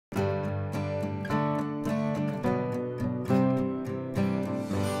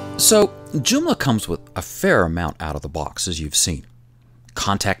So Joomla comes with a fair amount out of the box, as you've seen.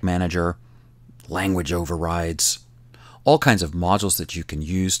 Contact Manager, language overrides, all kinds of modules that you can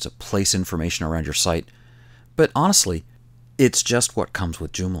use to place information around your site. But honestly, it's just what comes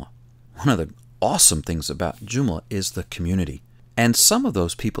with Joomla. One of the awesome things about Joomla is the community. And some of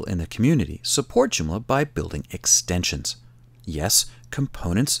those people in the community support Joomla by building extensions. Yes,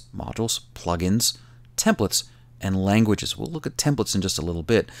 components, modules, plugins, templates, and languages. We'll look at templates in just a little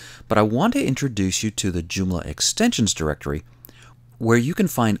bit, but I want to introduce you to the Joomla Extensions Directory, where you can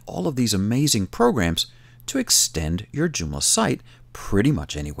find all of these amazing programs to extend your Joomla site pretty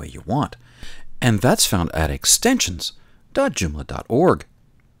much any way you want. And that's found at extensions.joomla.org.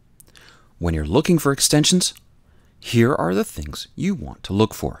 When you're looking for extensions, here are the things you want to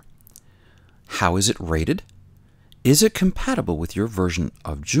look for. How is it rated? Is it compatible with your version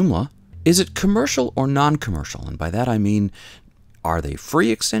of Joomla? Is it commercial or non-commercial? And by that I mean, are they free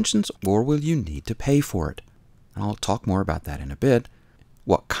extensions or will you need to pay for it? And I'll talk more about that in a bit.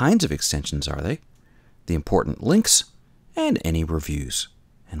 What kinds of extensions are they? The important links and any reviews.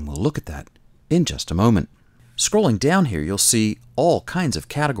 And we'll look at that in just a moment. Scrolling down here, you'll see all kinds of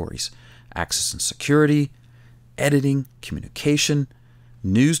categories: access and security, editing, communication,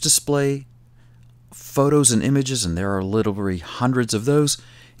 news display, photos and images, and there are literally hundreds of those,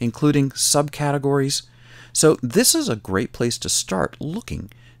 including subcategories. So this is a great place to start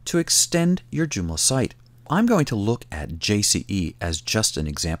looking to extend your Joomla site. I'm going to look at JCE as just an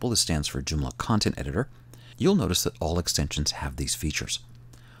example. This stands for Joomla Content Editor. You'll notice that all extensions have these features.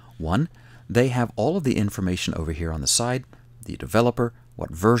 One, they have all of the information over here on the side: the developer, what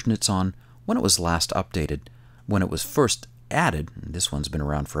version it's on, when it was last updated, when it was first added, and this one's been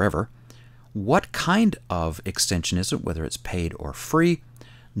around forever, what kind of extension is it, whether it's paid or free,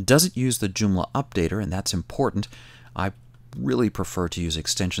 does it use the Joomla Updater, and that's important. I really prefer to use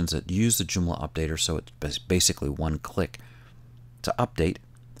extensions that use the Joomla Updater, so it's basically one click to update.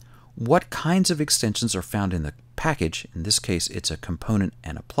 What kinds of extensions are found in the package? In this case, it's a component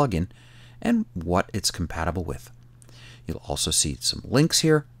and a plugin, and what it's compatible with. You'll also see some links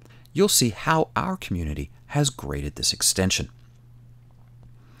here. You'll see how our community has graded this extension.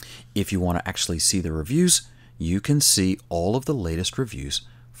 If you want to actually see the reviews, you can see all of the latest reviews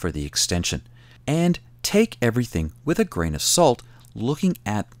for the extension. And take everything with a grain of salt, looking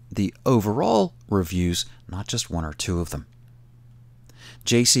at the overall reviews, not just one or two of them.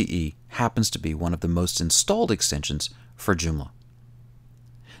 JCE happens to be one of the most installed extensions for Joomla.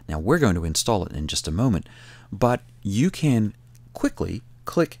 Now we're going to install it in just a moment, but you can quickly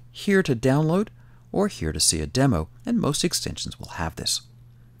click here to download or here to see a demo, and most extensions will have this.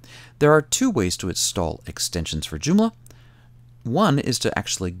 There are two ways to install extensions for Joomla. One is to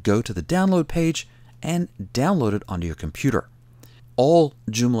actually go to the download page and download it onto your computer. All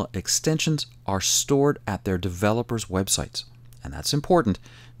Joomla extensions are stored at their developers' websites, and that's important.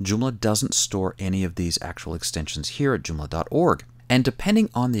 Joomla doesn't store any of these actual extensions here at joomla.org. And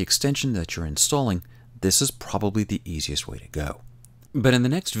depending on the extension that you're installing, this is probably the easiest way to go. But in the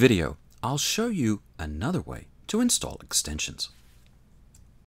next video, I'll show you another way to install extensions.